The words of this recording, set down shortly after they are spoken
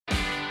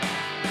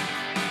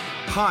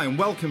Hi and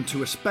welcome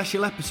to a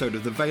special episode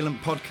of the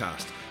Valent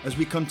Podcast. As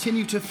we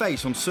continue to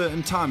face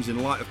uncertain times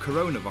in light of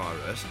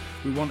coronavirus,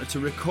 we wanted to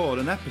record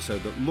an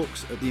episode that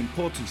looks at the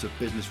importance of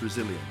business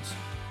resilience.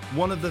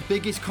 One of the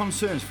biggest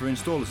concerns for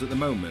installers at the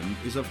moment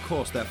is of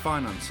course their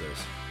finances.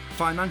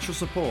 Financial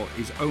support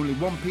is only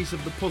one piece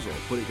of the puzzle,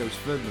 but it goes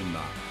further than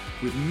that,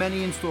 with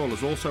many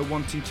installers also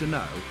wanting to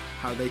know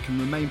how they can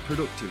remain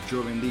productive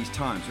during these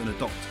times and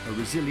adopt a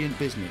resilient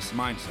business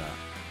mindset.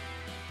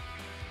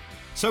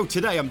 So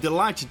today I'm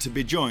delighted to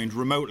be joined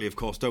remotely, of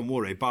course, don't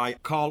worry, by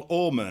Carl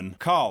Ohrman.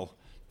 Carl,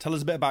 tell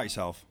us a bit about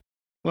yourself.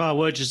 Well,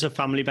 we're just a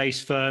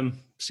family-based firm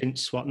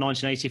since,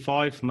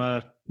 1985.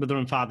 My mother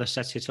and father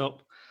set it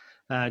up.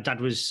 Dad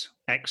was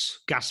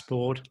ex-gas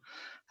board.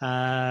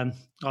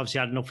 Obviously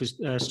had enough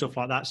stuff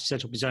like that to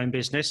set up his own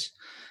business.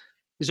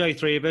 There's only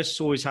three of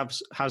us, always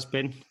has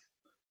been.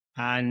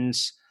 And,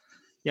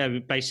 yeah,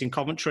 we're based in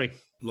Coventry.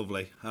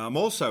 Lovely. I'm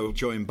also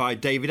joined by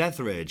David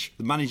Etheridge,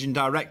 the Managing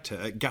Director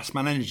at Ohrman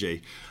and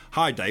Andy.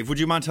 Hi, Dave. Would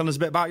you mind telling us a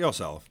bit about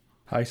yourself?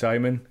 Hi,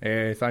 Simon.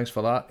 Thanks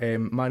for that.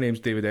 My name's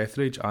David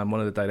Etheridge. I'm one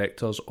of the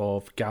directors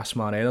of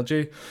Ohrman and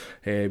Energy.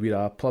 We're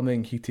a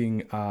plumbing,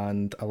 heating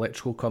and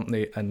electrical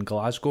company in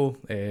Glasgow.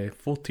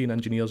 14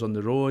 engineers on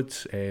the road.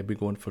 Been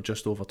going for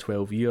just over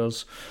 12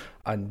 years.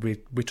 And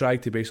we try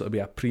to basically be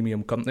a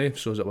premium company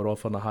so that we're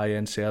offering a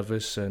high-end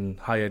service and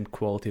high-end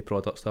quality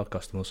products to our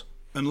customers.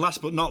 And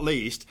last but not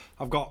least,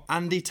 I've got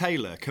Andy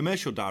Taylor,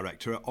 Commercial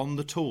Director at On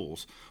The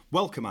Tools.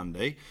 Welcome,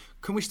 Andy.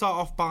 Can we start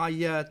off by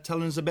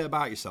telling us a bit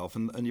about yourself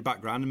and your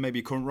background and maybe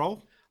your current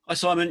role? Hi,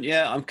 Simon.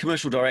 Yeah, I'm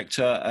Commercial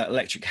Director at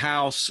Electric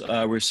House.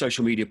 We're a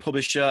social media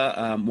publisher.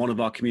 One of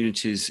our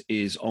communities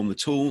is On The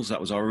Tools. That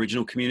was our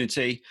original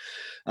community.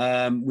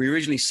 We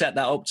originally set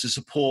that up to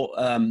support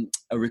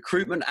a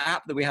recruitment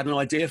app that we had an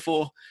idea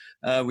for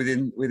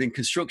within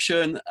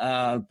construction,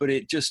 but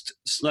it just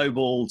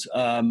snowballed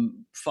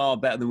far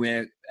better than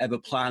we ever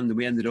planned, and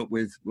we ended up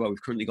with,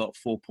 we've currently got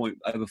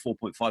over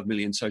 4.5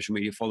 million social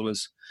media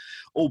followers,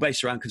 all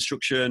based around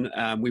construction.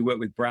 We work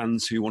with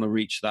brands who want to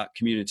reach that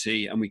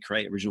community, and we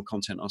create original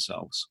content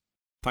ourselves.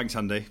 Thanks,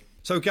 Andy.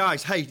 So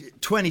guys, hey,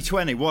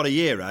 2020, what a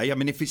year, eh? I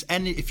mean,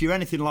 if you're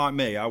anything like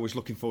me, I was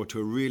looking forward to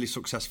a really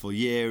successful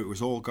year. It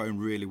was all going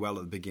really well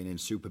at the beginning,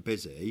 super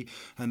busy,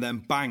 and then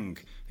bang,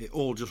 it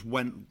all just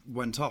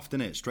went off,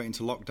 didn't it? Straight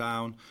into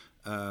lockdown.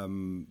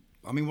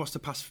 I mean, what's the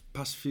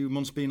past few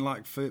months been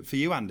like for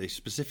you, Andy,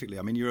 specifically?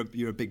 I mean,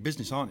 you're a big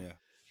business, aren't you?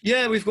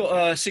 Yeah, we've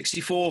got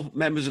 64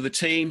 members of the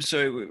team,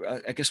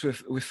 so I guess we're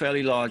a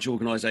fairly large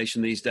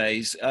organisation these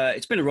days.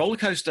 It's been a roller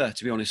coaster,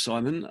 to be honest,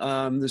 Simon.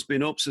 There's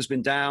been ups, there's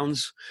been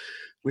downs.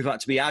 We've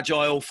had to be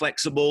agile,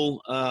 flexible.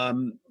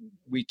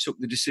 We took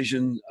the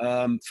decision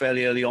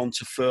fairly early on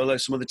to furlough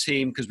some of the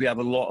team because we have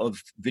a lot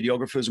of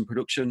videographers and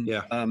production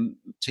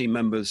team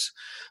members,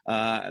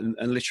 and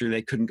literally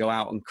they couldn't go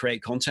out and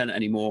create content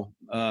anymore.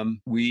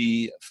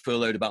 We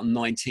furloughed about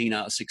 19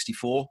 out of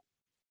 64.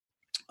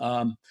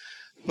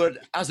 But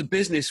as a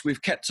business,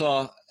 we've kept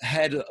our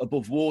head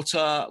above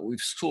water. We've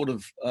sort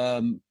of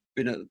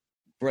been at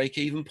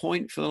break-even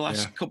point for the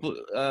last couple,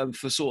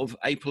 for sort of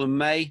April and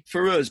May.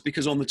 For us,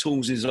 because On The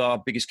Tools is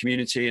our biggest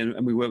community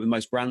and we work with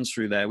most brands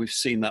through there, we've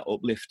seen that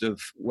uplift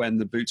of when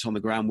the boots on the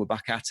ground were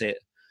back at it,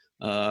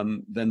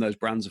 then those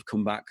brands have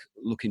come back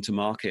looking to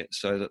market.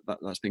 So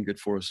that's been good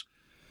for us.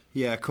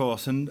 Yeah, of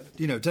course. And,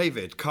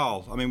 David,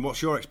 Carl, I mean,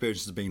 what's your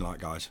experiences been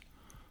like, guys?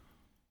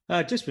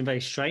 Just been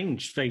very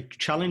strange, very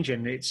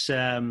challenging. It's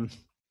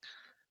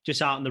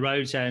just out on the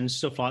roads and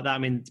stuff like that. I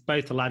mean,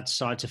 both the lads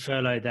decided to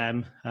furlough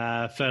them.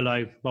 My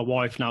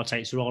wife now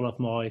takes the role of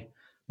my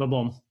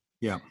mum.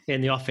 Yeah. In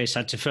the office,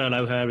 had to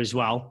furlough her as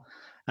well.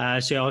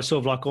 So I was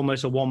sort of like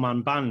almost a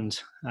one-man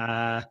band.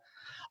 I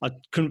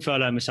couldn't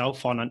furlough myself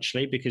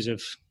financially because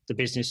of the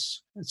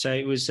business. So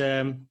it was,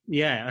 I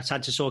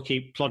had to sort of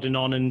keep plodding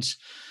on and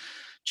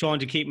trying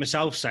to keep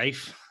myself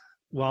safe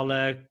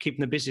while keeping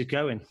the business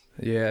going.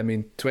 Yeah, I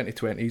mean,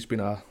 2020 has been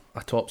a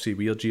topsy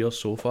weird year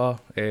so far.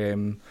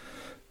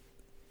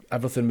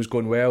 Everything was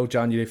going well,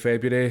 January,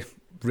 February,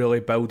 really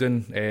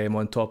building.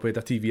 On top of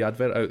a TV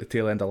advert out the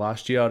tail end of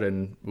last year,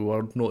 and we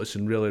were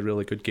noticing really,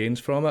 really good gains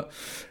from it.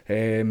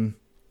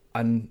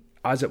 And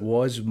as it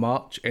was,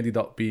 March ended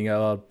up being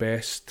our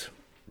best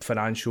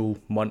financial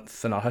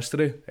month in our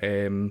history.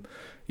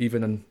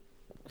 Even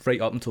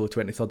right up until the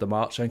 23rd of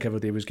March, I think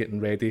everybody was getting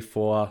ready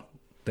for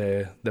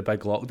the big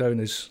lockdown,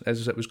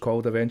 as it was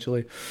called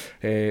eventually.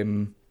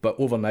 But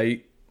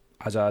overnight,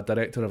 as a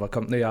director of a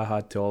company, I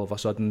had to all of a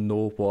sudden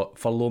know what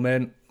furlough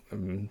meant,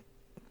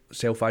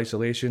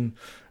 self-isolation.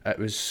 It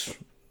was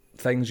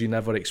things you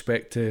never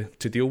expect to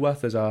deal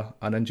with as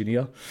an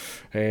engineer.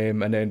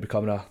 And then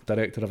becoming a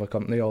director of a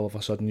company, all of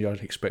a sudden you're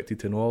expected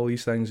to know all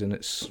these things, and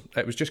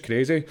it was just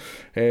crazy.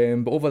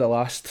 But over the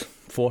last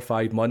 4 or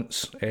 5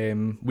 months,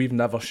 we've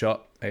never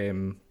shut.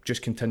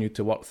 Just continued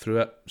to work through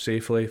it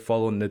safely,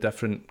 following the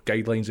different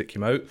guidelines that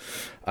came out.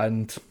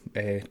 And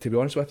to be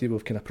honest with you,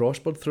 we've kind of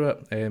prospered through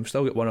it.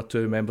 Still got 1 or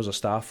 2 members of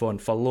staff on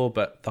furlough,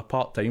 but they're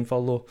part-time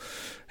furlough.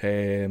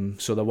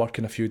 So they're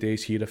working a few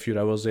days here, a few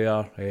hours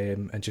there,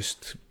 and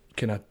just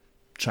kind of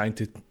trying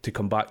to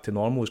come back to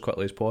normal as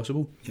quickly as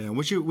possible. Yeah,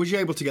 was you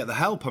able to get the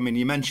help? I mean,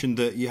 you mentioned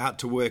that you had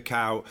to work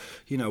out,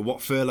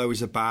 what furlough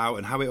is about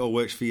and how it all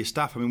works for your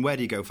staff. I mean, where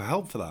do you go for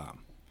help for that?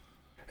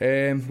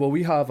 Well,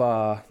 we have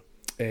a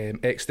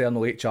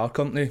external HR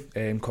company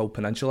called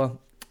Peninsula,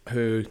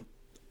 who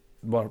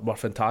were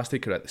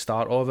fantastic at the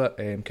start of it,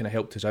 kind of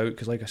helped us out,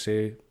 because like I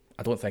say,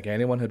 I don't think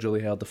anyone had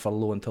really heard the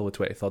furlough until the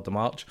 23rd of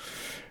March.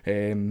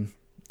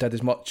 Did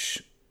as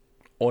much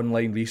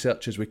online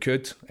research as we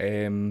could.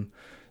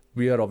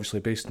 We are obviously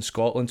based in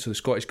Scotland, so the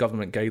Scottish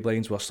Government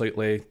guidelines were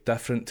slightly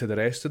different to the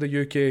rest of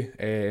the UK,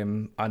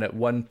 and at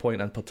one point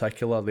in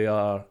particular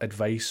their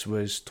advice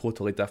was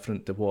totally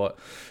different to what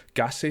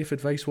gas safe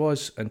advice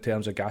was in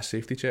terms of gas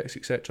safety checks,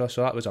 etc.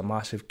 So that was a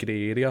massive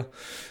grey area,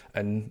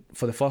 and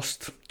for the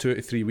first 2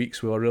 to 3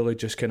 weeks we were really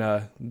just kind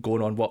of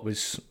going on what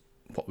was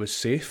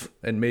safe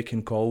and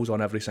making calls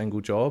on every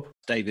single job.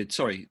 David,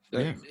 sorry.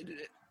 Yeah.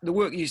 The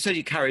work you said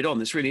you carried on,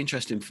 that's really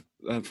interesting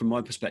from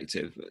my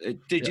perspective.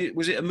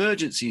 Was it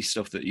emergency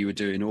stuff that you were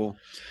doing, or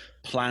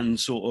planned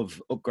sort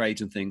of upgrades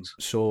and things?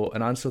 So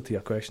in answer to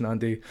your question,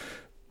 Andy,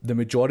 the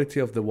majority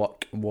of the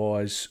work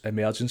was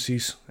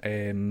emergencies,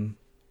 and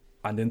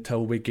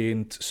until we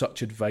gained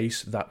such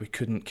advice that we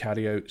couldn't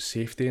carry out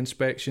safety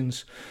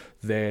inspections,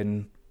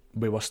 then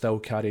we were still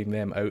carrying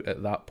them out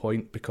at that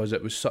point, because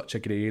it was such a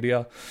grey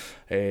area.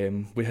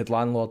 We had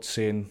landlords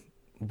saying,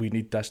 we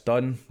need this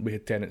done. We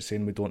had tenants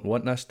saying we don't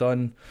want this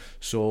done.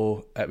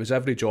 So it was,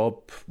 every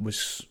job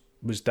was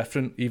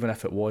different, even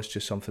if it was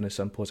just something as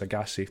simple as a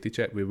gas safety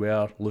check. We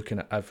were looking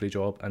at every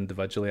job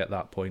individually at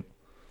that point.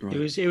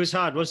 Right. It was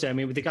hard, wasn't it? I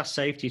mean, with the gas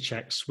safety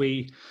checks,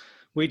 we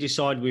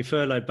decided we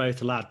furloughed both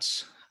the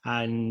lads,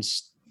 and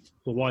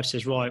my wife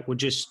says, right, we'll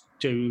just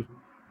do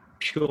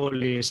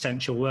purely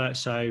essential work.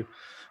 So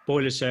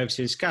boiler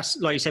services, gas,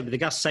 like you said, with the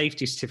gas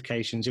safety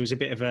certifications, it was a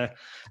bit of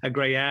a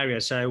grey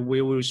area. So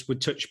we always would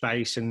touch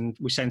base, and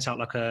we sent out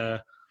like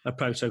a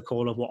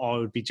protocol of what I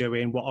would be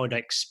doing, what I would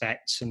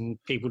expect,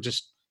 and people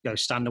just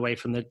stand away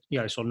from the,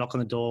 sort of knock on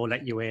the door,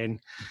 let you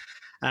in.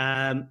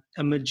 A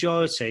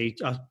majority,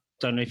 I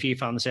don't know if you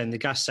found the same, the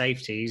gas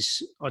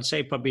safeties, I'd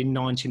say probably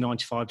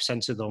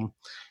 90-95% of them,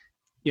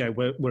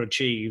 were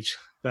achieved.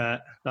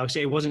 But like I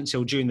said, it wasn't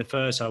until June the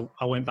 1st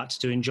I went back to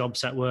doing jobs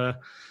that were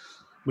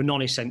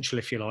non-essential,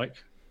 if you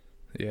like.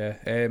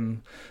 Yeah,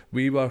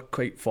 we were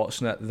quite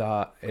fortunate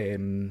that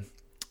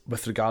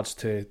with regards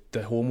to the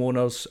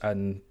homeowners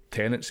and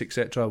tenants,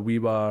 etc., we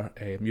were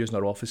using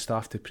our office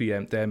staff to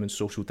preempt them in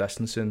social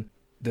distancing.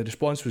 The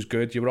response was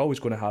good. You were always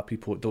going to have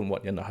people that don't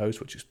want you in the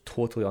house, which is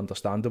totally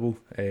understandable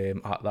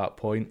at that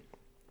point.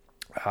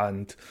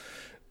 And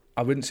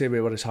I wouldn't say we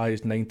were as high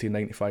as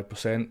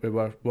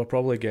 90-95%. We're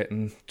probably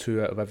getting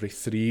 2 out of every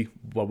 3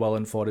 were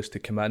willing for us to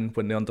come in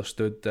when they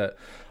understood that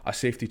a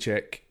safety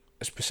check,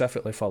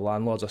 specifically for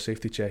landlords, a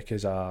safety check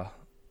is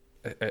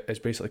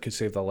basically could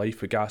save their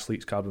life with gas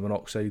leaks, carbon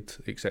monoxide,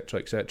 etc.,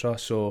 etc.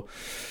 So,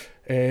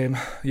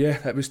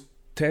 it was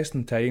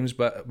testing times,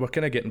 but we're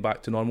kind of getting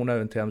back to normal now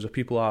in terms of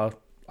people are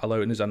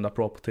allowing us in their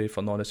property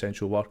for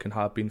non-essential work and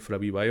have been for a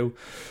wee while.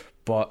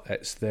 But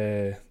it's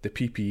the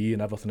PPE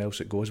and everything else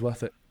that goes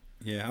with it.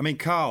 Yeah, I mean,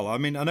 Carl, I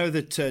know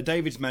that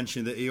David's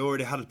mentioned that he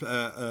already had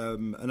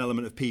an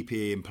element of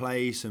PPE in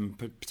place and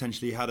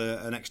potentially had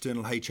an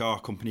external HR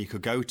company he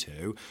could go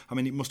to. I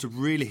mean, it must have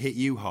really hit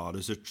you hard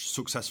as a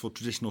successful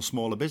traditional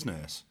smaller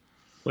business.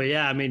 Well,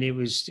 yeah, I mean, it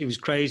was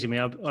crazy. I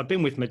mean, I've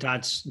been with my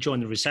dad during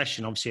the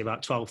recession, obviously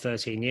about 12,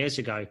 13 years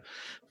ago,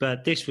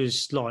 but this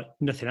was like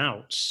nothing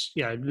else.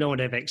 No one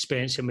ever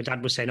experienced it. My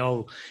dad was saying,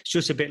 oh, it's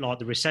just a bit like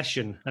the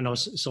recession. And I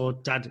was, so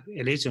Dad,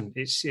 it isn't.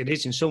 It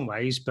is in some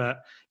ways,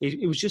 but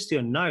it was just the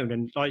unknown.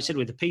 And like I said,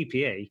 with the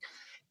PPE,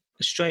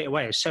 straight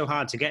away, it's so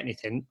hard to get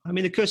anything. I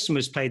mean, the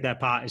customers played their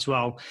part as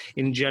well.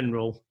 In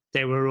general,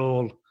 they were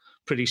all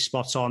pretty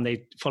spot on.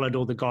 They followed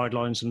all the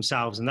guidelines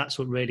themselves, and that's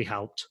what really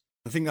helped.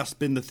 I think that's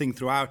been the thing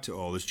throughout it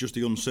all, is just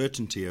the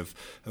uncertainty of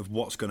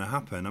what's going to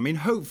happen. I mean,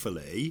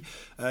 hopefully,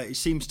 it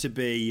seems to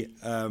be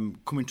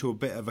coming to a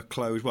bit of a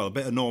close, well, a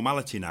bit of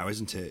normality now,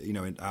 isn't it,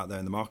 out there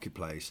in the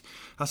marketplace.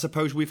 I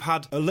suppose we've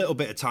had a little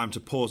bit of time to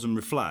pause and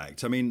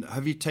reflect. I mean,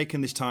 have you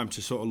taken this time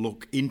to sort of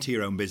look into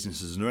your own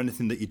businesses, and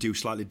anything that you do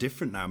slightly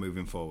different now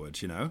moving forward,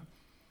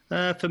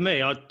 For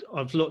me,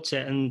 I've looked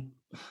at, and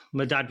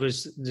my dad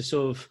was the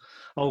sort of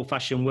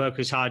old-fashioned work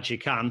as hard as you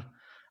can,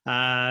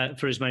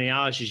 for as many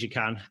hours as you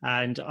can.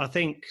 And I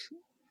think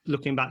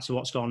looking back to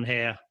what's gone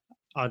here,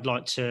 I'd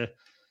like to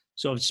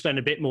sort of spend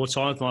a bit more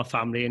time with my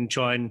family and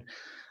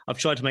I've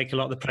tried to make a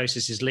lot of the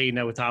processes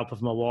leaner with the help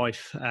of my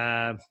wife,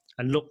 and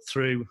look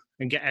through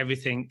and get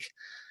everything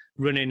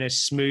running as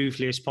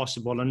smoothly as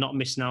possible and not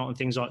missing out on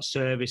things like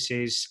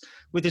services.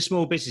 With a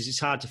small business,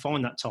 it's hard to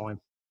find that time.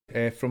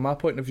 From my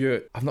point of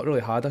view, I've not really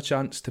had a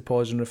chance to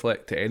pause and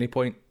reflect at any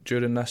point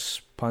during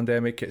this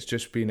pandemic. It's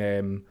just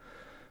been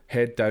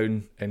head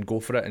down and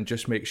go for it, and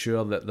just make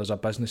sure that there's a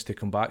business to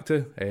come back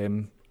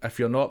to. If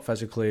you're not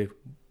physically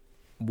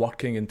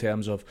working in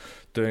terms of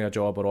doing a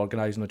job or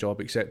organising a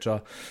job,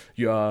 etc.,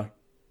 you are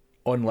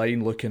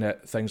online looking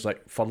at things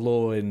like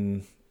furlough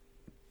and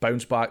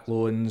bounce back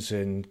loans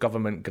and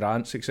government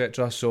grants,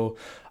 etc. So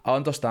I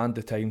understand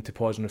the time to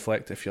pause and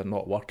reflect if you're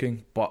not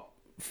working, but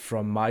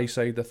from my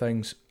side of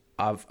things,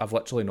 I've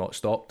literally not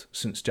stopped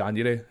since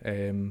January,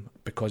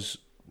 because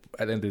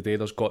at the end of the day,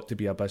 there's got to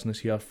be a business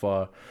here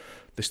for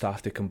the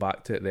staff to come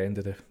back to at the end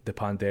of the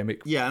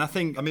pandemic. Yeah, and I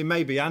think, I mean,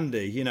 maybe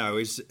Andy, you know,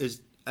 is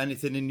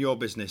anything in your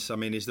business, I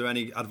mean, is there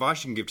any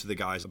advice you can give to the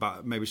guys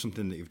about maybe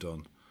something that you've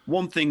done?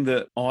 One thing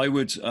that I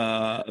would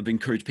have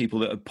encouraged people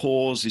that have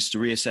paused is to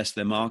reassess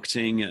their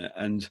marketing,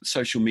 and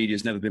social media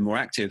has never been more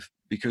active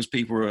because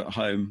people are at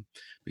home,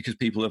 because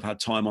people have had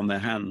time on their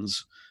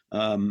hands.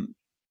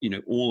 You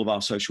know, all of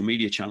our social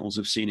media channels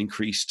have seen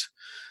increased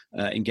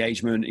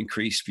engagement,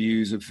 increased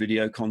views of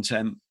video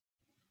content.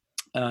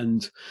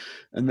 And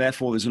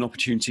therefore there's an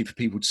opportunity for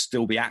people to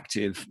still be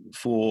active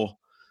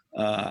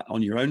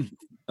on your own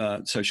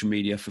social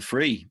media for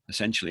free,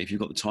 essentially, if you've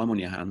got the time on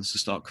your hands to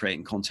start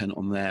creating content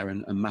on there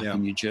and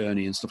mapping your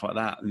journey and stuff like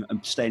that,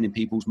 and staying in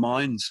people's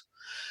minds.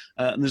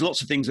 And there's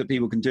lots of things that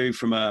people can do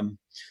from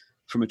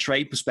a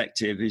trade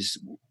perspective.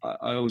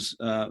 I always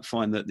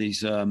find that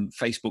these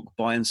Facebook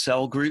buy and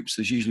sell groups,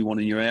 there's usually one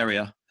in your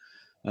area,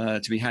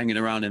 to be hanging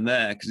around in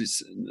there, because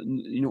it's,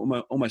 you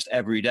know, almost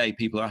every day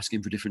people are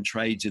asking for different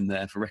trades in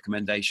there for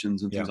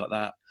recommendations and things like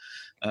that,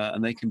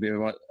 and they can be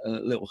a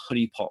little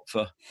honeypot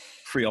for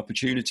free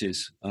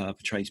opportunities for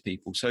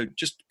tradespeople. So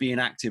just being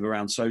active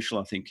around social,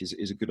 I think,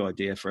 is a good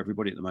idea for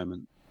everybody at the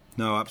moment.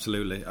 No,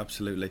 absolutely.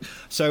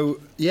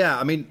 So yeah,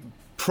 I mean,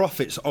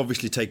 profit's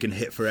obviously taken a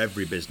hit for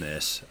every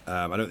business.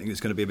 I don't think there's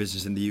going to be a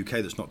business in the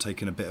UK that's not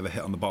taken a bit of a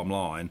hit on the bottom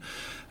line.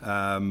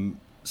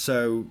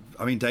 So,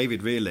 I mean,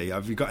 David, really,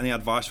 have you got any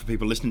advice for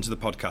people listening to the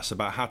podcast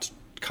about how to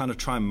kind of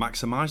try and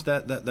maximise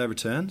their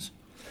returns?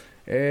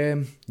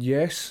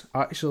 Yes,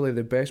 actually,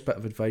 the best bit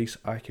of advice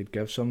I could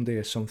give somebody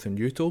is something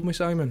you told me,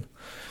 Simon.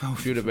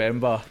 If you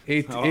remember,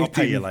 I'll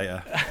pay you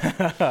later.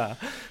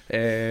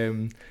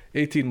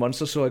 18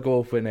 months or so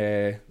ago,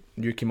 when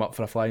you came up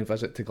for a flying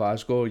visit to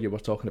Glasgow, you were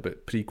talking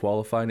about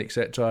pre-qualifying,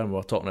 etc., and we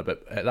were talking about,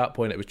 at that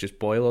point, it was just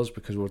boilers,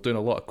 because we were doing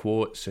a lot of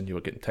quotes and you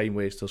were getting time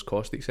wasters,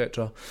 cost,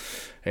 etc.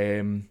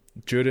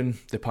 During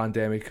the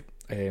pandemic,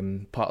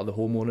 part of the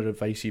homeowner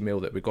advice email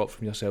that we got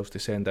from yourselves to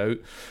send out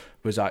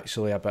was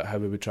actually about how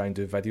we would try and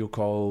do video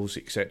calls,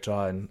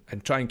 etc.,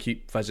 and try and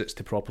keep visits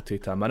to property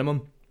to a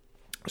minimum.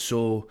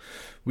 So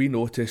we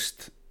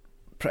noticed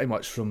pretty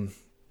much from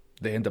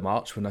the end of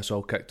March, when this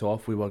all kicked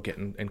off, we were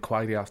getting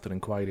inquiry after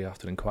inquiry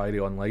after inquiry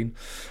online,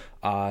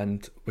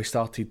 and we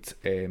started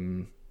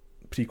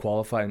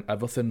pre-qualifying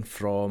everything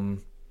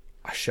from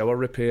a shower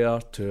repair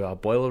to a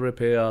boiler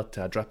repair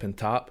to a drip and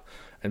tap,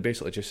 and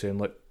basically just saying,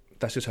 look,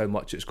 this is how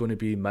much it's going to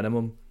be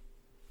minimum.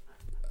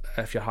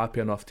 If you're happy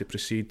enough to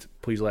proceed,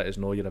 please let us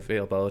know your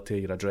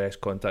availability, your address,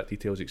 contact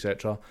details,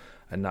 etc.,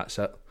 and that's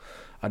it.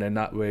 And in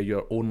that way,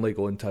 you're only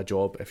going to a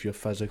job if you're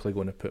physically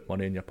going to put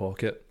money in your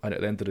pocket, and at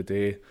the end of the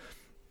day,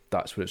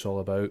 that's what it's all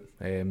about.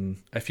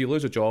 If you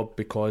lose a job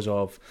because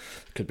of,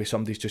 could be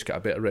somebody's just got a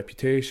better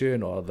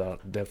reputation, or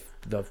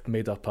they've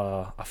made up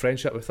a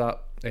friendship with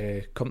that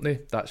company,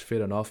 that's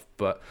fair enough.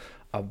 But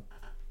I'm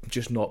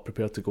just not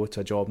prepared to go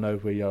to a job now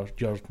where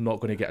you're not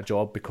going to get a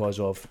job because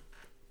of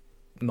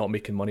not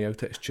making money out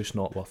of it. It's just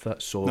not worth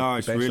it. So no,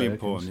 it's really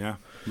important. Yeah,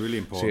 really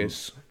important. So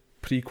it's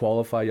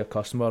pre-qualify your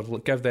customer,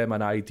 give them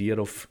an idea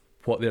of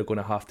what they're going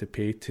to have to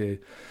pay to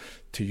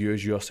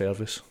use your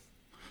service.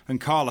 And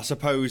Carl, I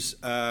suppose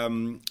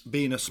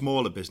being a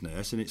smaller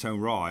business in its own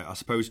right, I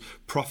suppose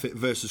profit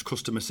versus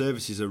customer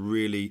service is a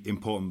really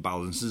important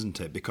balance, isn't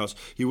it? Because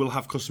you will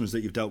have customers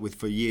that you've dealt with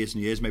for years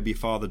and years. Maybe your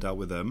father dealt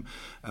with them.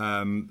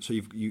 So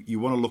you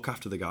want to look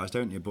after the guys,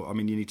 don't you? But I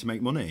mean, you need to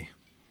make money.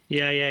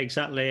 Yeah,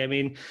 exactly. I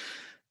mean,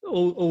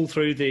 all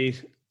through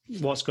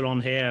what's going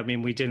on here, I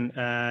mean, we didn't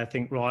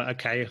think, right,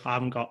 okay, I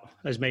haven't got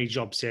as many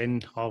jobs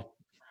in, I'll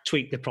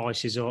tweak the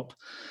prices up.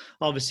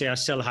 Obviously, I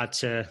still had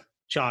to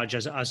charge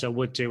as I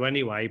would do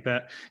anyway.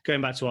 But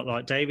going back to what,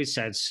 like David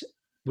says,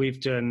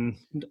 we've done,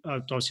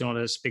 obviously not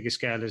as big a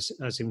scale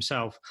as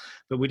himself,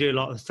 but we do a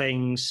lot of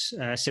things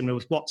similar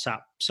with WhatsApp.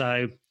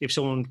 So if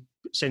someone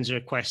sends a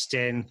request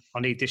in,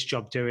 I need this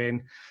job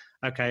doing,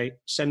 okay,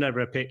 send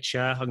over a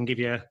picture. I can give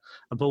you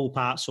a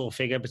ballpark sort of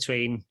figure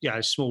between,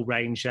 a small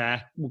range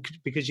there,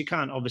 because you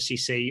can't obviously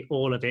see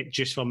all of it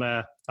just from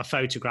a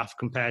photograph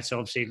compared to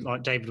obviously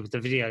like David with the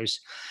videos,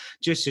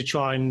 just to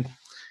try and,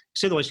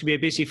 so otherwise it can be a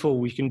busy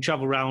fool. You can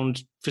travel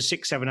around for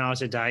 6-7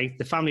 hours a day.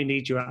 The family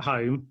needs you at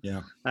home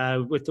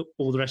with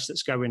all the rest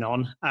that's going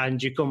on.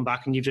 And you come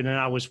back and you've done an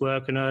hour's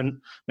work and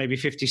earn maybe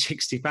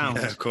 £50-60.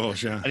 Yeah, of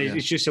course, yeah. And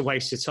it's just a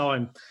waste of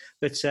time.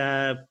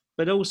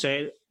 But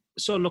also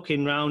sort of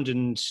looking around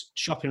and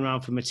shopping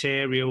around for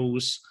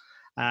materials,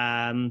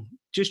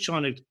 just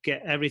trying to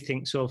get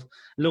everything sort of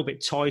a little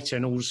bit tighter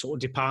in all sort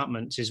of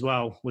departments as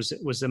well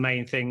was the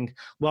main thing,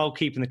 while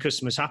keeping the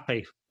customers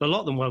happy. A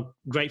lot of them were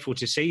grateful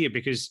to see you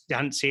because they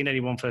hadn't seen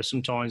anyone for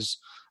sometimes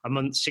a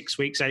month, 6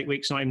 weeks, 8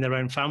 weeks, not even their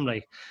own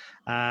family.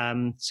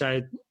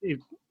 Customers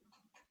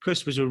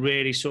were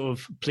really sort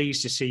of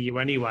pleased to see you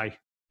anyway.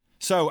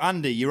 So,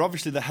 Andy, you're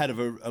obviously the head of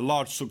a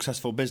large,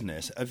 successful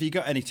business. Have you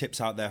got any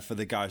tips out there for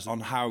the guys on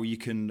how you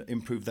can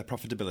improve their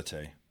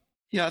profitability?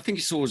 Yeah, I think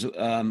it's always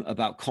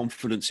about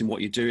confidence in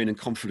what you're doing and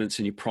confidence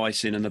in your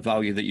pricing and the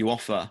value that you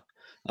offer.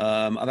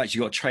 I've actually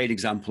got a trade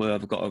example.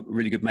 I've got a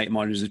really good mate of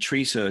mine who's a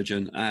tree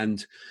surgeon,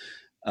 and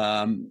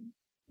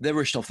they're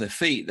rushed off their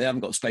feet. They haven't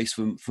got space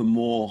for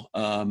more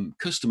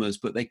customers,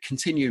 but they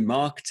continue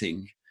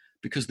marketing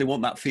because they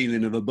want that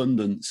feeling of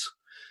abundance.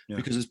 Yeah.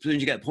 Because as soon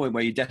as you get to the point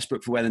where you're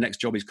desperate for where the next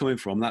job is coming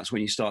from, that's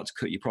when you start to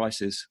cut your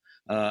prices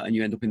and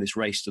you end up in this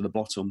race to the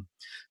bottom.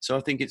 So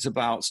I think it's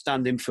about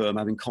standing firm,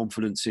 having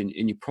confidence in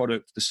your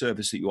product, the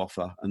service that you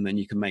offer, and then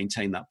you can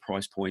maintain that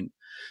price point.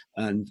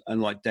 And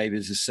like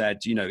David has said,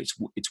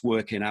 it's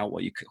working out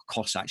what your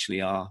costs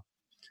actually are,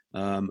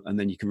 and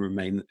then you can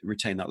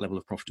retain that level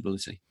of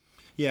profitability.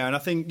 Yeah, and I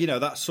think,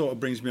 that sort of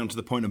brings me on to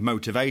the point of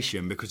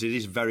motivation, because it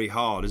is very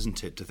hard,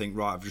 isn't it, to think,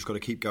 right, I've just got to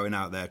keep going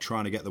out there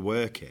trying to get the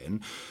work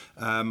in.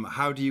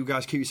 How do you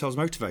guys keep yourselves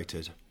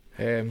motivated?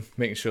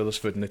 Making sure there's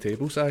food on the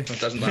table, Si. It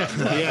doesn't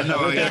matter. Yeah, no,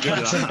 I agree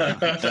with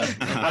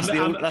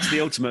that. That's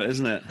the ultimate,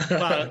 isn't it?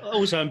 But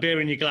also,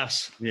 beer in your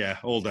glass. Yeah,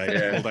 all day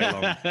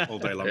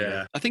long.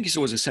 Yeah. I think it's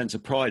always a sense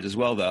of pride as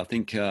well, though. I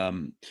think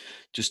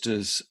just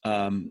as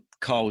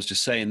Carl was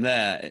just saying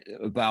there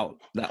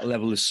about that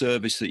level of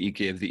service that you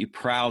give, that you're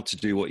proud to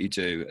do what you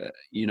do,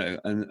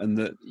 and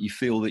that you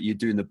feel that you're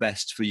doing the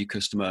best for your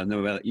customer.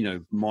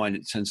 And mine,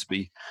 it tends to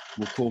be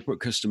more corporate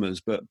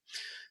customers, but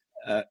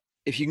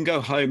if you can go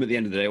home at the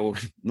end of the day, or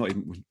not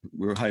even,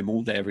 we're home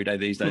all day, every day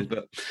these days,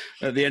 but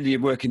at the end of your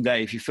working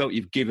day, if you felt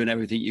you've given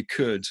everything you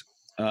could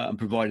and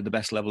provided the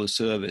best level of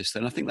service,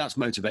 then I think that's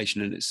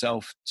motivation in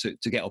itself to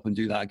get up and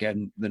do that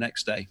again the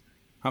next day.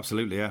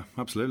 Absolutely, yeah,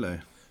 absolutely.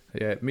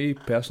 Yeah, me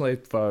personally,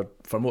 for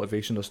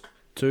motivation, there's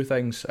two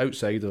things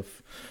outside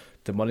of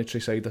the monetary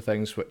side of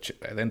things, which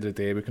at the end of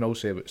the day, we can all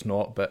say it's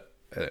not, but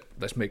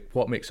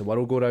what makes the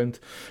world go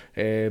round.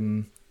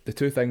 The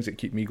two things that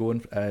keep me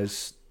going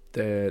is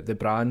the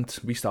brand.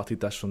 We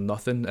started this from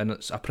nothing, and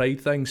it's a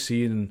pride thing,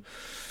 seeing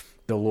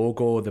the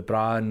logo, the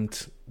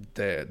brand,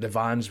 the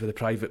vans with the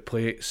private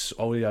plates,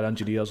 all our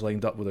engineers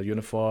lined up with their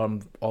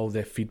uniform, all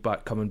the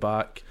feedback coming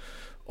back,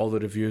 all the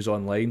reviews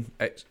online.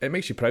 It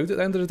makes you proud at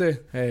the end of the day.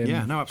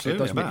 Yeah, no,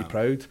 absolutely. It does make you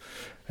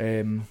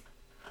proud.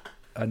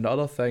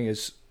 Another thing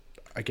is,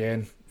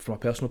 again, from a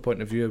personal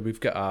point of view, we've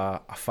got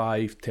a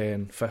 5,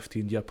 10,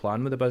 15 year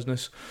plan with the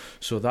business.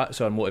 So that's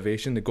our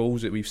motivation. The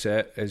goals that we've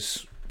set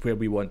is where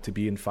we want to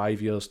be in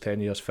 5 years, 10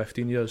 years,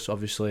 15 years.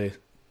 Obviously,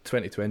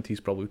 2020's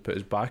probably put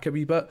us back a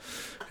wee bit.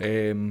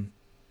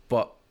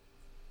 But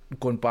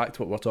going back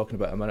to what we were talking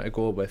about a minute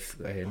ago with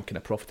kind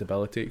of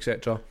profitability,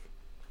 etc.,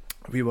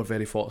 we were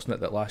very fortunate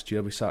that last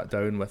year we sat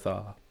down with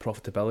a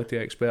profitability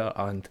expert,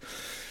 and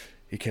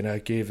he kind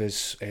of gave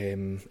us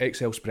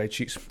Excel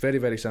spreadsheets. Very,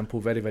 very simple,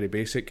 very, very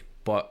basic,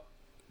 but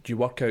you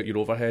work out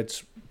your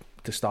overheads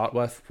to start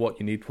with, what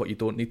you need, what you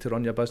don't need to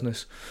run your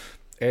business.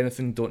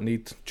 Anything you don't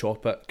need,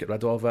 chop it, get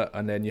rid of it,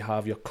 and then you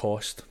have your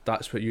cost.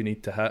 That's what you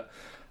need to hit.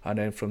 And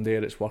then from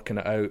there, it's working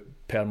it out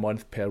per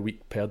month, per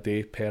week, per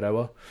day, per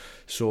hour.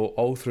 So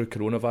all through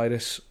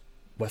coronavirus,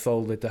 with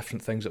all the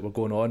different things that were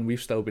going on,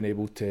 we've still been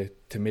able to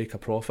make a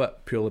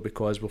profit purely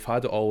because we've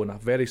had it all in a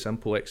very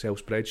simple Excel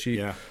spreadsheet.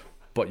 Yeah.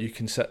 But you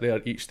can sit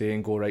there each day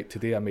and go, right,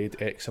 today I made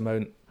X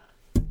amount,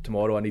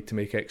 tomorrow I need to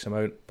make X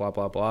amount, blah,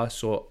 blah, blah.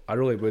 So I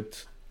really would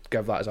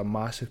give that as a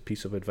massive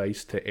piece of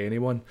advice to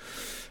anyone,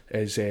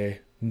 is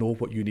know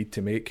what you need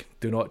to make.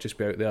 Do not just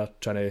be out there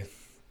trying to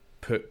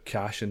put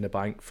cash in the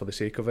bank for the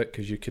sake of it,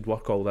 because you could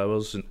work all the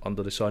hours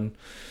under the sun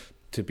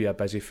to be a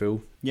busy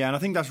fool. Yeah, and I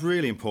think that's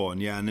really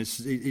important. Yeah, and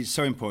it's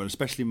so important,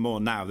 especially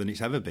more now than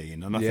it's ever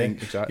been. And I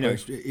think exactly.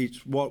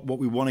 It's what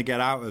we want to get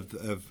out of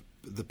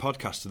the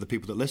podcast to the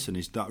people that listen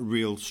is that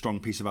real strong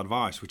piece of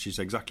advice, which is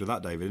exactly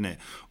that, David, isn't it?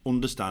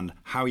 Understand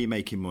how you're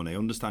making money,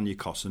 understand your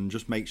costs, and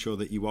just make sure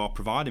that you are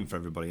providing for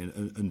everybody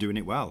and doing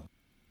it well.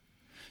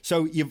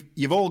 So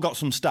you've all got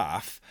some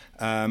staff,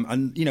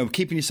 and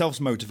keeping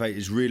yourselves motivated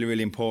is really,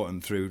 really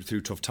important through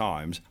tough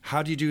times.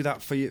 How do you do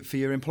that for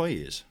your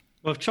employees?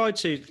 Well, I've tried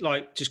to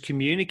just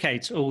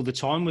communicate all the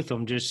time with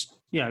them. Just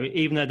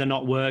even though they're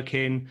not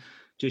working,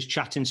 just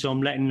chatting to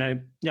them, letting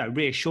them know,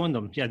 reassuring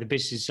them, the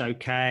business is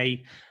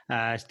okay,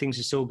 things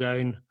are still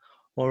going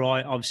all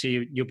right.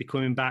 Obviously, you'll be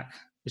coming back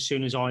as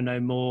soon as I know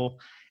more.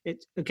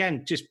 It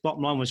again, just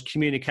bottom line was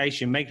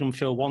communication, making them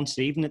feel wanted,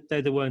 even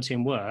though they weren't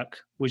in work,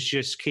 was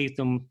just keep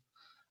them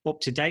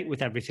up to date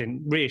with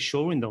everything,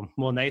 reassuring them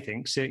more than they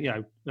think. So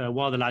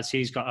one of the lads,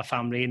 he's got a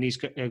family and he's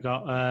got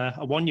a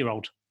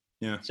 1-year-old.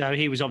 Yeah. So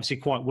he was obviously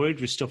quite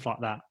worried with stuff like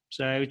that.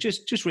 So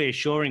just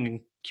reassuring and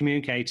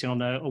communicating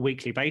on a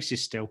weekly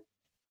basis still.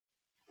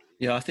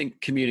 Yeah, I think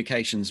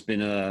communication's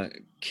been a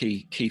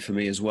key for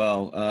me as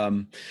well.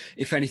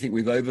 If anything,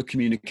 we've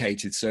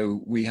over-communicated.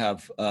 So we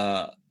have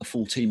a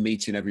full team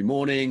meeting every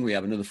morning. We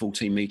have another full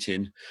team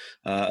meeting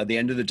at the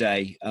end of the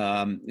day.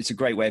 It's a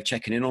great way of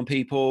checking in on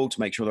people to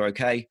make sure they're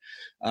okay,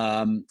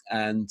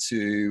 and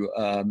to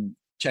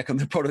check on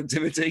the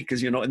productivity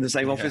because you're not in the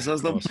same office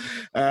as them,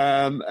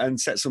 and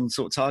set some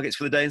sort of targets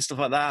for the day and stuff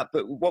like that.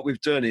 But what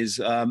we've done is,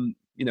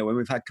 when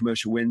we've had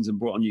commercial wins and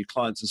brought on new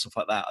clients and stuff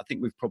like that, I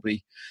think we've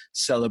probably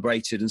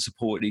celebrated and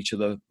supported each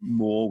other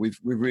more. We've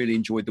really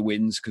enjoyed the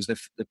wins because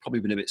they've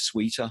probably been a bit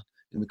sweeter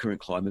in the current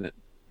climate.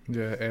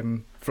 Yeah,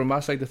 from my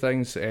side of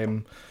things,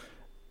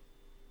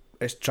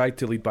 it's tried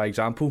to lead by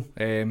example.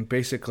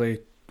 Basically,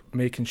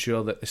 making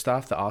sure that the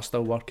staff that are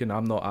still working,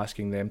 I'm not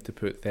asking them to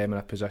put them in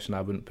a position I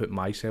wouldn't put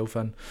myself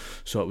in.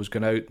 So it was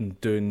going out and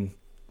doing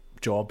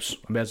jobs,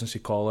 emergency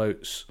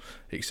call-outs,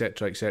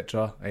 etc.,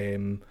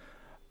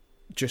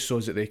 just so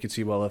that they could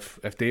see, well,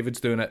 if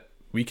David's doing it,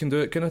 we can do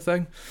it, kind of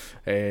thing.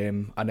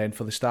 And then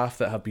for the staff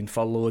that have been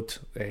furloughed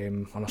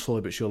and are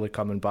slowly but surely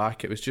coming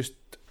back, it was just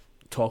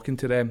talking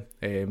to them,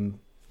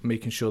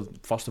 making sure,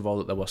 first of all,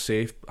 that they were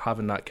safe,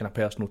 having that kind of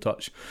personal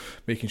touch,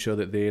 making sure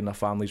that they and their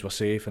families were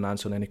safe and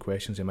answering any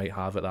questions they might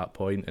have at that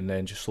point, and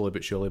then just slowly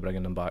but surely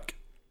bringing them back.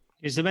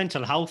 It's the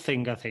mental health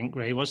thing, I think,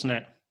 really, wasn't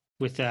it?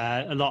 With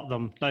a lot of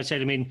them. Like I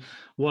said,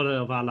 one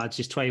of our lads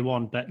is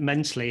 21, but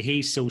mentally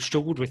he still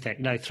struggled with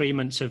it. 3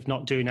 months of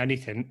not doing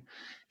anything,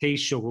 he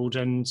struggled,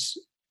 and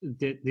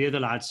the other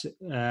lads,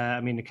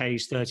 the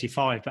Kay's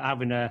 35, but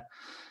having a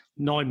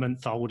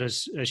 9-month-old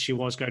as she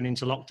was going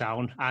into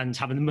lockdown and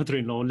having the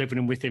mother-in-law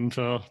living with him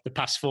for the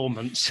past 4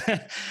 months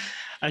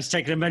has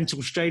taken a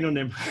mental strain on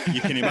him.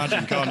 You can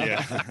imagine, can't you?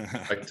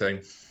 Big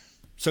time.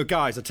 So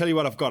guys, I'll tell you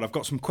what I've got. I've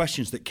got some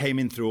questions that came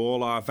in through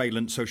all our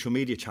Valent social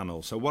media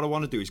channels. So what I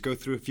want to do is go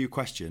through a few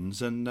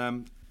questions and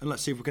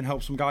let's see if we can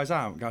help some guys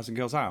and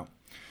girls out.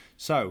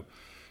 So,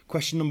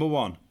 question number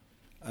 1.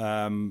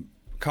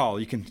 Carl,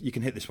 you can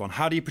hit this one.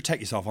 How do you protect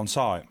yourself on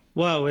site?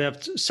 Well, we have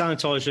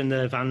sanitizer in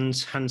the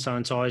vans, hand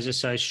sanitizer.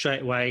 So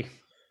straight away,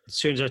 as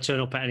soon as I turn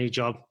up at any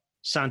job,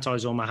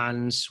 sanitize all my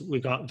hands.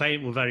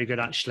 Valent were very good,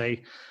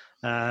 actually.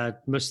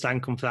 Must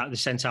thank them for that. They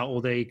sent out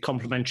all the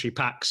complimentary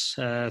packs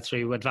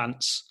through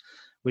Advance,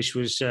 which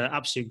was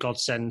absolute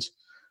godsend.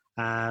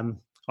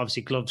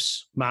 Obviously,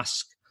 gloves,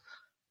 mask,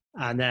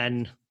 and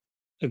then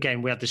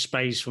again we had the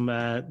sprays from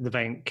the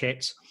Valent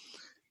kit.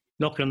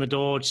 Knocking on the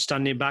door, just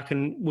standing back,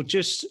 and we're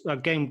just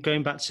again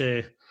going back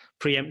to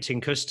preempting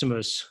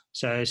customers.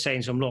 So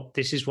saying to them, look,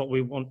 this is what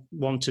we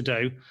want to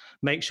do.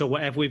 Make sure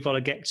whatever we've got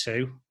to get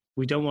to,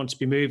 we don't want to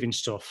be moving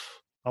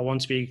stuff. I want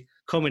to be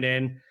coming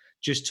in,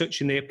 just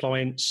touching the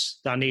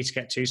appliance that I need to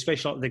get to,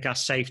 especially like the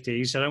gas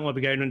safeties. I don't want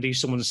to be going under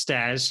someone's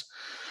stairs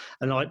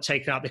and like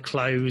taking out the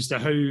clothes, the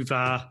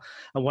Hoover,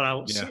 and what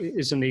else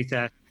is underneath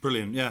there.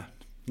 Brilliant, yeah.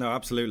 No,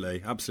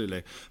 absolutely.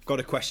 I've got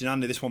a question,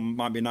 Andy. This one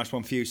might be a nice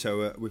one for you.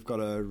 So we've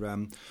got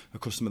a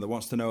customer that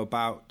wants to know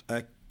about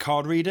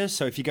card readers.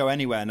 So if you go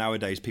anywhere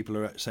nowadays, people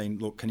are saying,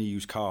 "Look, can you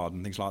use card?"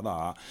 and things like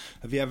that.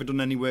 Have you ever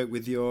done any work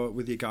with your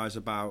guys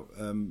about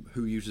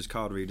who uses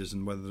card readers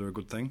and whether they're a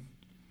good thing?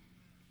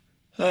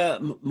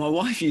 My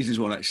wife uses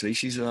one actually.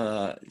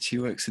 She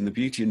works in the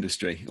beauty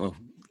industry. Well,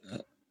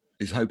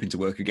 is hoping to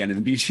work again in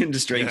the beauty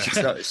industry.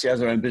 Yeah. She has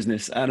her own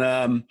business,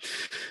 and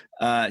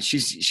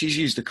she's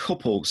used a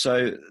couple.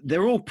 So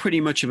they're all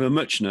pretty much of a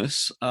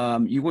muchness.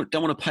 You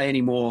don't want to pay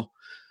any more.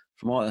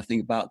 From what I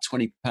think, about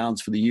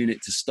 £20 for the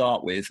unit to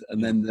start with,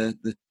 and then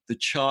the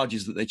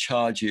charges that they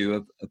charge you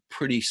are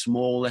pretty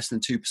small, less than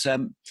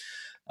 2%,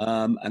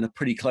 and are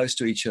pretty close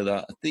to each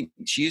other. I think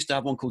she used to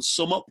have one called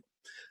Sum Up,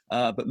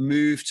 but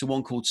moved to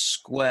one called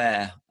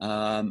Square,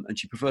 and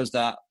she prefers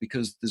that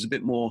because there's a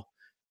bit more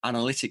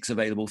analytics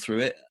available through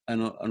it,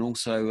 and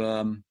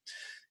also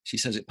she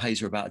says it pays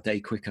her about a day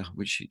quicker,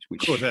 which is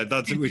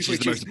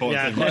the most important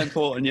thing. Quite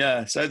important,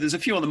 yeah. So there's a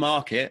few on the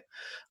market,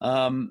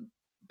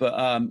 but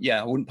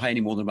I wouldn't pay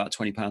any more than about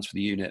 £20 for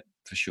the unit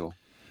for sure.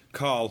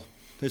 Carl,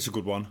 this is a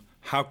good one.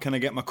 How can I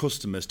get my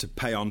customers to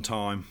pay on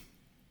time?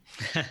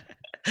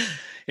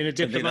 In a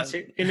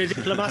diplomatic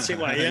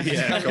way,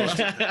 yeah. Of course.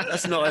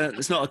 That's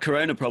not a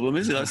Corona problem,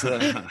 is it? That's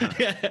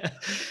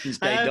it's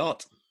day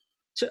dot.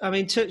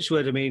 Touch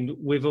wood.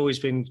 We've always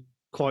been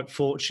quite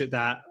fortunate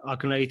that I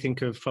can only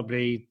think of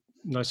probably,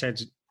 like I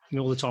said,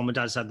 all the time my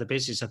dad's had the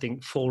business, I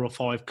think 4 or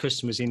 5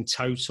 customers in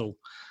total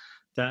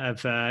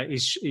that have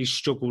he's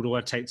struggled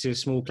or take to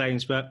small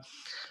claims. But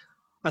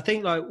I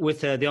think like with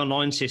the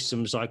online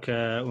systems, like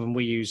when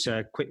we use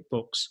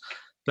QuickBooks,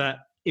 but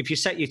if you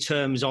set your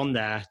terms on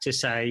there to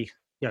say,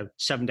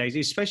 7 days,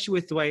 especially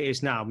with the way it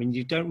is now,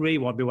 you don't really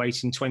want to be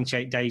waiting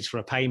 28 days for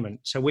a payment.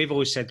 So we've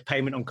always said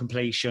payment on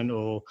completion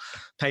or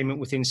payment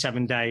within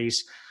 7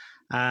 days.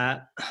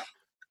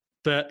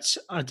 But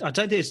I don't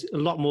think there's a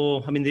lot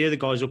more. The other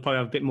guys will probably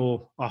have a bit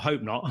more, I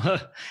hope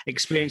not,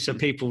 experience of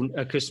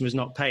customers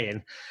not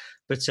paying.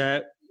 But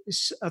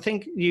I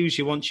think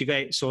usually once you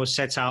get it sort of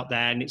set out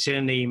there and it's in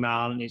an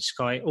email and it's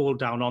got it all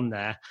down on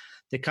there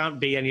can't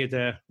be any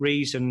other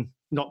reason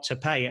not to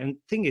pay. And the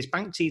thing is,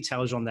 bank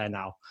details are on there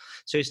now.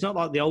 So it's not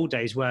like the old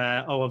days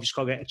where, I've just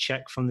got to get a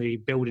check from the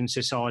building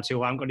society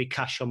or I haven't got any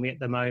cash on me at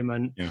the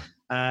moment.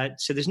 Yeah.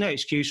 So there's no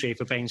excuse really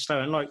for being slow.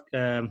 And like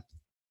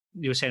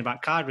you were saying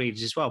about card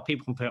readers as well,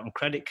 people can put it on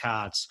credit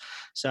cards.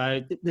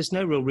 So there's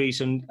no real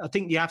reason. I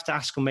think you have to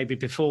ask them maybe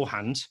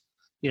beforehand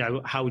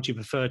how would you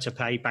prefer to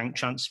pay, bank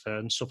transfer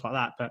and stuff like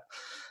that. But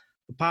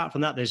apart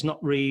from that, there's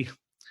not really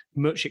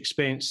much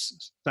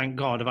experience, thank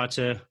God,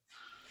 I've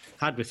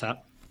had with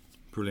that.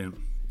 Brilliant.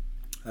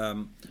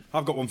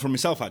 I've got one from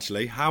myself,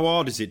 actually. How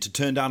hard is it to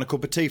turn down a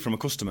cup of tea from a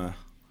customer?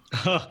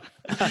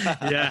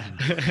 Yeah.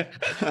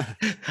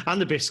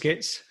 And the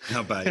biscuits.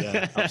 I bet,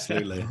 yeah,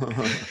 absolutely.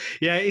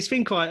 Yeah, it's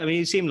been quite,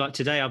 it seemed like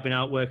today I've been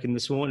out working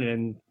this morning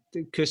and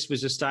the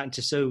customers are starting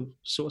to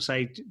sort of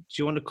say, do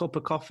you want a cup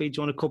of coffee?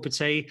 Do you want a cup of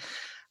tea?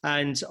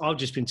 And I've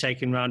just been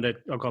taking around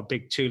I've got a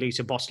big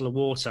 2-litre bottle of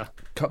water.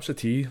 Cups of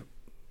tea,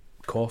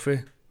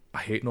 coffee, I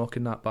hate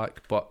knocking that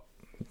back, but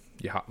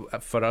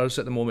for us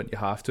at the moment you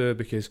have to,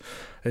 because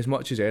as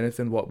much as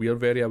anything, what we're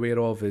very aware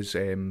of is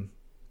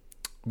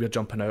we're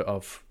jumping out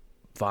of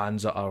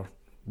vans that are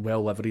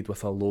well liveried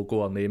with a logo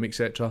or name,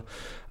 etc.,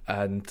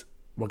 and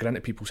we're going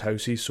into people's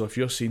houses. So if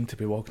you're seen to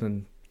be walking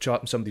and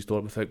shutting somebody's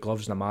door without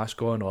gloves and a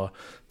mask on, or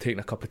taking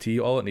a cup of tea,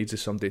 all it needs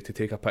is somebody to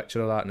take a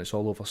picture of that, and it's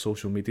all over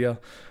social media.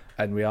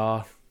 And we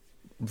are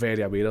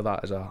very aware of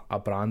that as a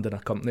brand and a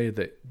company,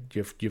 that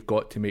you've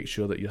got to make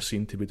sure that you're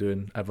seen to be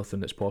doing everything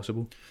that's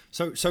possible.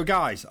 So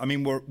guys,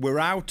 we're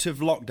out of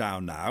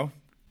lockdown now,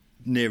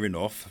 near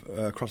enough,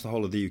 across the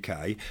whole of the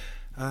UK.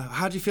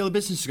 How do you feel the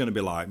business is going to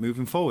be like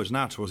moving forwards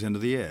now towards the end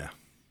of the year?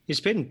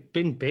 It's been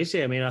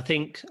busy. I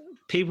think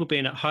people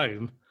being at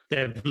home,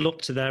 they've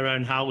looked to their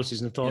own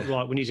houses and thought,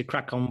 right, we need to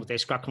crack on with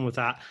this, crack on with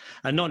that.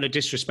 And not in a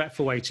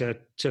disrespectful way to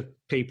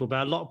people,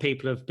 but a lot of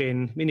people have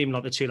been, even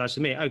like the two lads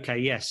with me, okay,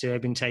 yes,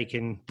 they've been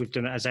we've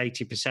done it as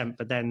 80%,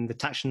 but then the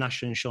tax and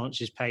national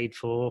insurance is paid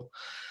for.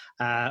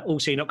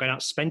 Also, you're not going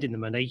out spending the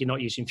money, you're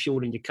not using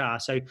fuel in your car.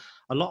 So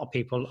a lot of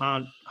people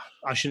aren't,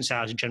 I shouldn't say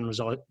as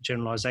a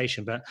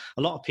generalisation, but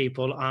a lot of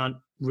people aren't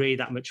really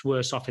that much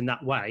worse off in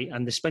that way,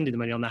 and they're spending the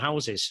money on their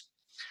houses.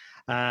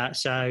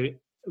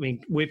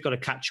 We've got to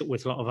catch up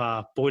with a lot of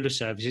our boiler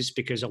services,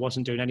 because I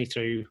wasn't doing any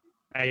through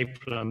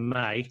April and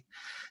May.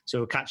 So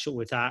we'll catch up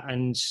with that.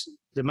 And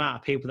the amount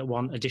of people that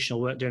want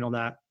additional work doing on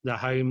their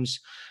homes,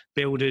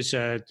 builders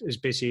are as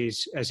busy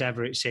as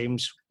ever, it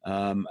seems.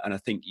 And I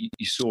think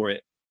you saw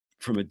it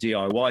from a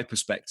DIY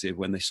perspective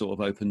when they sort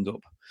of opened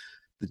up,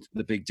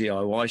 the big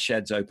DIY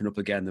sheds open up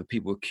again, the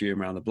people were queuing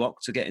around the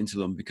block to get into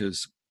them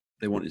because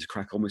they wanted to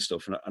crack on with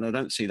stuff. And I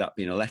don't see that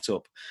being a let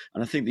up.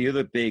 And I think the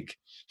other big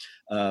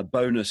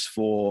bonus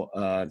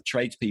for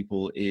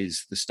tradespeople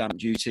is the stamp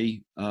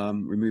duty,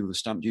 removal of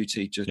stamp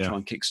duty to try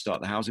and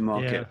kickstart the housing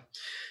market.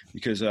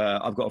 Because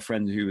I've got a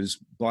friend who was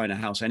buying a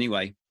house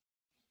anyway,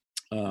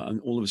 and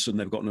all of a sudden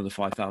they've got another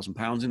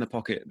 £5,000 in their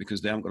pocket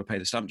because they haven't got to pay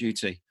the stamp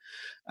duty.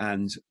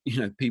 And,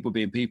 people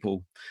being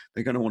people,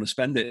 they're going to want to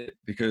spend it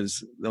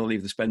because they'll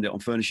either spend it on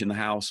furnishing the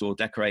house or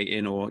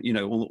decorating or,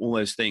 all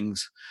those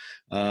things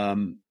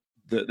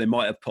that they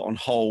might have put on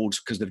hold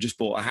because they've just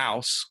bought a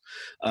house.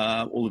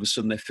 All of a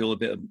sudden they feel a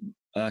bit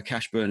of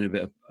cash burning a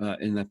bit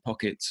in their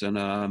pockets. And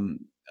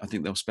I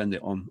think they'll spend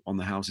it on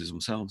the houses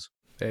themselves.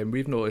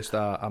 We've noticed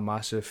a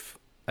massive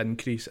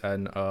increase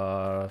in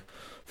our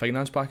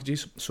finance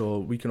packages, so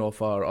we can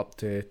offer up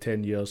to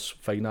 10 years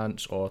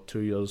finance or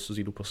 2 years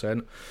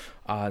 0%,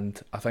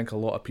 and I think a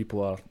lot of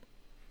people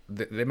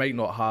they might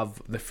not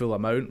have the full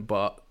amount,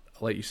 but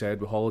like you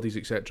said, with holidays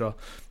etc,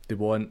 they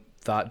want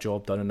that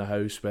job done in the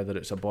house, whether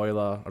it's a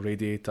boiler, a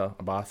radiator,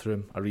 a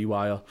bathroom, a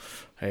rewire,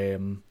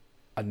 and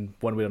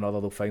one way or another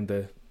they'll find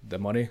the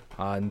money.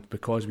 And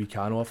because we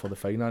can offer the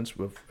finance,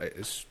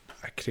 it's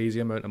a crazy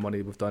amount of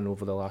money we've done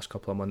over the last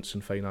couple of months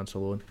in finance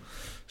alone.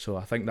 So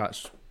I think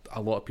that's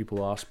a lot of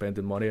people are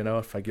spending money, and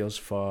our figures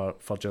for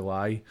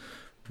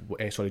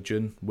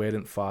June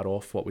weren't far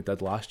off what we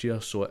did last year,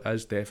 so it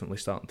is definitely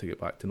starting to get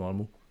back to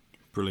normal.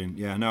 Brilliant.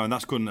 Yeah, no, and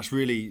that's good, and that's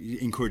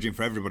really encouraging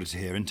for everybody to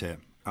hear, isn't it?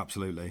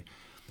 Absolutely.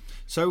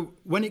 So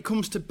when it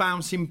comes to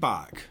bouncing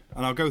back,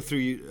 and I'll go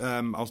through,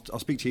 I'll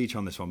speak to you each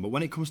on this one, but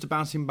when it comes to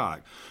bouncing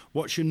back,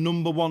 what's your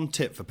number one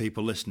tip for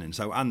people listening?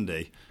 So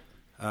Andy,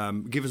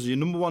 give us your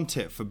number one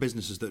tip for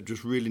businesses that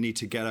just really need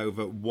to get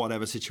over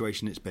whatever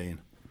situation it's been.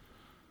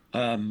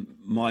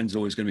 Mine's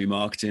always going to be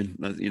marketing.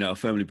 I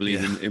firmly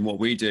believe in what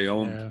we do. I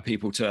want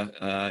people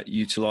to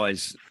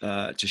utilise,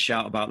 to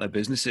shout about their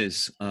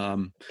businesses.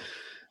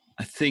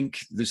 I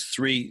think there's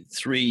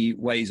three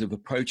ways of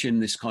approaching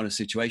this kind of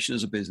situation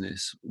as a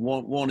business.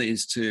 One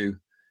is to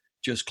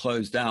just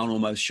close down,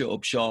 almost shut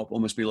up shop,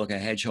 almost be like a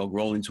hedgehog,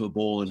 roll into a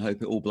ball and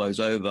hope it all blows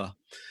over.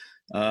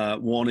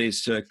 One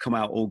is to come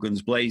out all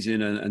guns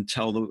blazing and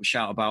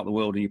shout about the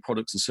world and your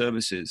products and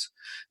services.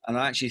 And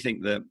I actually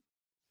think that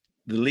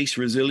the least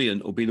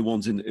resilient will be the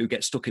ones who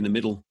get stuck in the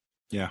middle.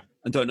 Yeah.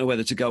 And don't know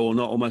whether to go or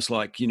not, almost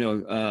like,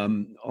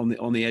 on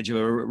the edge of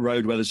a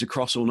road, whether to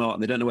cross or not,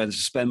 and they don't know whether to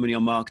spend money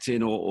on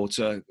marketing or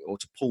to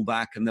pull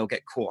back, and they'll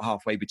get caught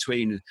halfway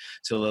between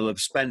till they'll have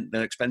spent,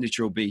 their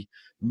expenditure will be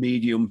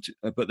medium,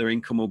 but their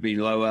income will be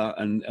lower,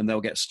 and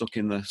they'll get stuck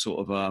in the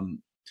sort of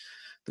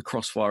the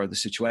crossfire of the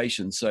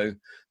situation. So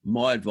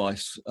my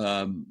advice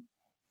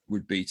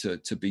would be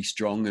to be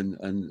strong,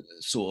 and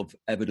sort of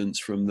evidence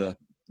from the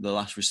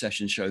last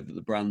recession showed that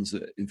the brands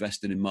that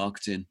invested in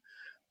marketing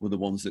were the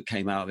ones that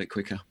came out of it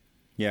quicker.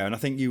 Yeah, and I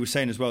think you were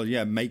saying as well,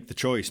 make the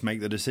choice,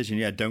 make the decision.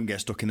 Yeah, don't get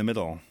stuck in the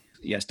middle.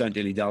 Yes, don't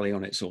dilly-dally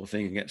on it sort of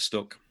thing and get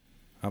stuck.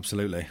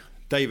 Absolutely.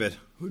 David,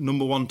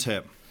 number one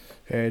tip.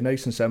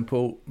 Nice and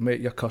simple.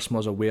 Make your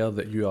customers aware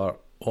that you are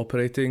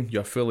operating,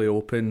 you're fully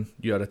open,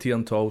 you're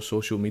adhering to all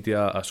social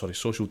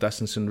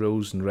distancing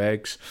rules and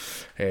regs,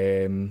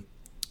 and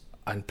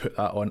put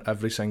that on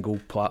every single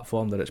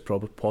platform that it's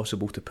probably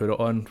possible to put it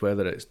on,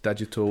 whether it's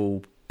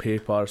digital,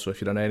 paper. So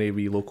if you're in any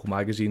wee local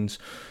magazines,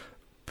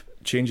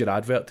 change your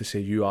advert to say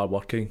you are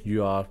working,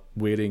 you are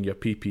wearing your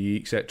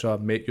PPE, etc.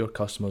 Make your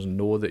customers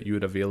know that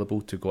you're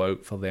available to go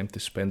out for them to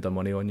spend their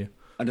money on you.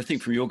 And I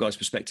think from your guys'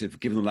 perspective,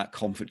 giving them that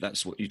confidence,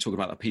 that's what you talk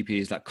about, that PPE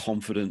is that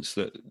confidence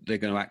that they're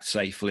going to act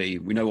safely.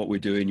 We know what we're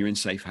doing, you're in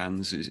safe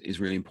hands is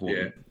really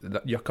important. Yeah.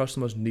 Your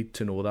customers need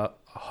to know that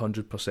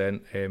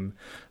 100%.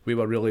 We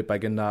were really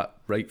big in that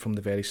right from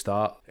the very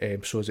start,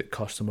 so that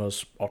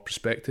customers or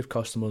prospective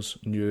customers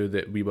knew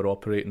that we were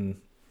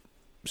operating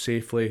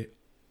safely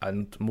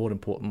and, more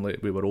importantly,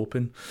 we were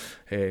open.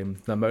 The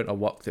amount of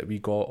work that we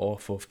got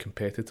off of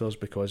competitors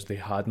because they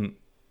hadn't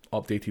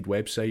updated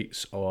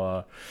websites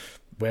or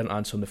weren't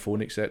answering the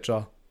phone,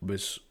 etc.,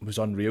 was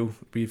unreal.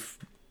 We've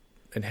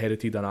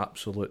inherited an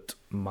absolute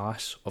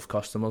mass of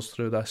customers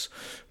through this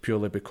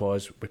purely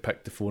because we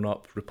picked the phone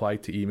up,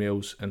 replied to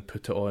emails and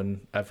put it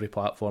on every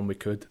platform we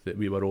could that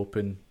we were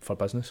open for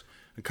business.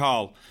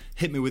 Carl,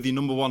 hit me with your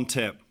number one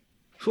tip.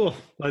 Oh,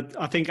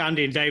 I think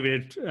Andy and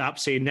David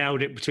absolutely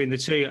nailed it between the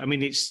two. I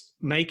mean, it's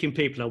making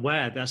people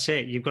aware. That's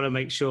it. You've got to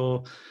make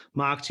sure,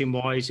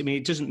 marketing-wise, I mean,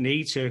 it doesn't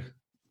need to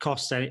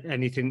cost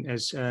anything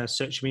as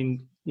such. I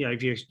mean,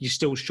 if you're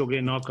still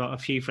struggling, I've got a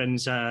few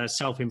friends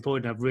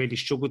self-employed and have really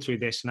struggled through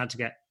this and had to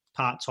get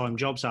part-time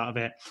jobs out of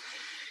it.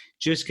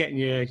 Just getting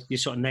your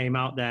sort of name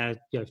out there,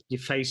 your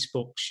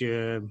Facebooks,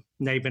 your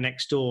neighbour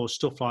next door,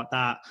 stuff like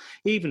that.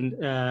 Even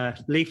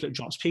leaflet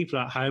drops, people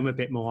at home a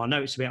bit more. I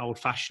know it's a bit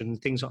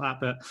old-fashioned, things like that,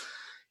 but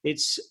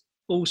it's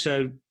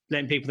also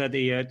letting people know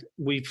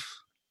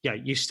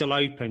that you're still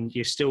open,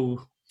 you're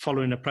still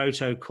following a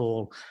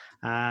protocol.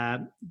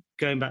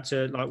 Going back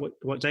to like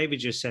what David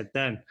just said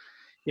then,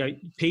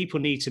 people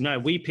need to know.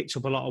 We picked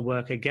up a lot of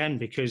work again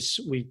because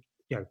we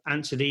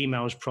answered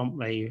emails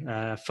promptly,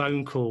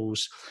 phone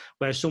calls,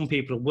 where some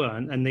people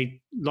weren't, and they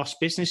lost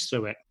business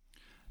through it.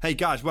 Hey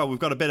guys, well, we've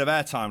got a bit of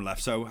airtime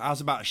left, so how's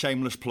about a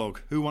shameless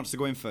plug? Who wants to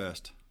go in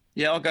first?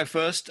 Yeah, I'll go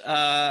first.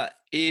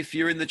 If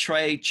you're in the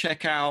trade,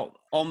 check out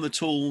On The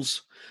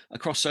Tools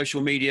across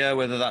social media,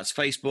 whether that's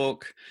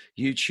Facebook,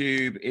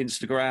 YouTube,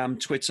 Instagram,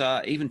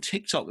 Twitter, even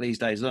TikTok these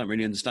days. I don't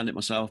really understand it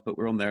myself, but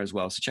we're on there as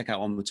well. So check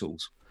out On The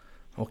Tools.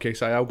 Okay,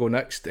 so I'll go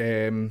next.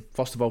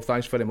 First of all,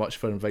 thanks very much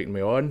for inviting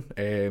me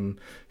on.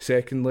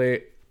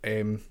 Secondly,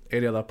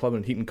 any other plumbing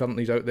and heating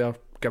companies out there,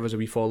 give us a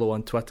wee follow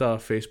on Twitter,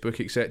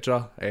 Facebook,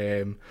 etc.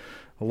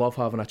 I love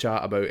having a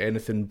chat about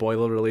anything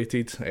boiler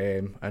related,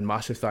 and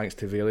massive thanks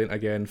to Valiant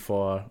again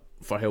for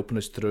helping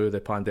us through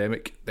the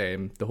pandemic.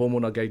 The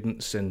homeowner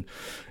guidance and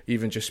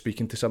even just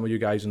speaking to some of you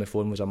guys on the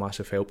phone was a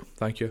massive help.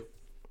 Thank you.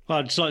 Well,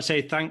 I'd just like to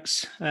say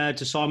thanks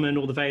to Simon and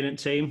all the Valiant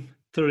team.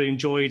 Thoroughly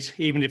enjoyed,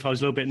 even if I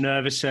was a little bit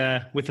nervous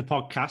with the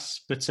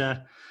podcast. But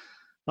like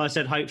I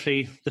said,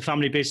 hopefully the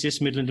family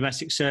business, Midland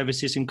Domestic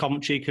Services in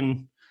Coventry,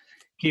 can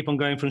keep on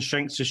going from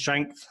strength to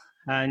strength.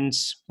 And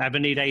ever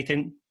need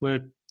anything,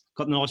 we've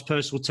got a nice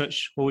personal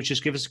touch, always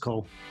just give us a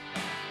call.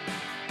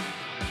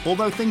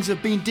 Although things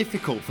have been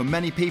difficult for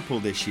many people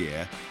this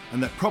year,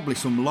 and there are probably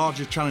some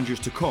larger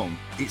challenges to come,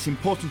 it's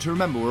important to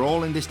remember we're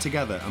all in this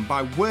together, and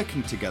by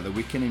working together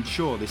we can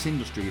ensure this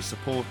industry is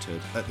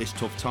supported at this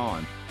tough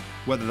time.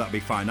 Whether that be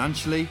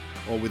financially,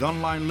 or with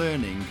online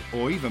learning,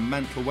 or even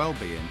mental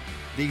well-being,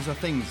 these are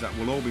things that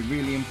will all be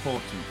really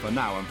important for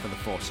now and for the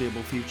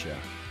foreseeable future.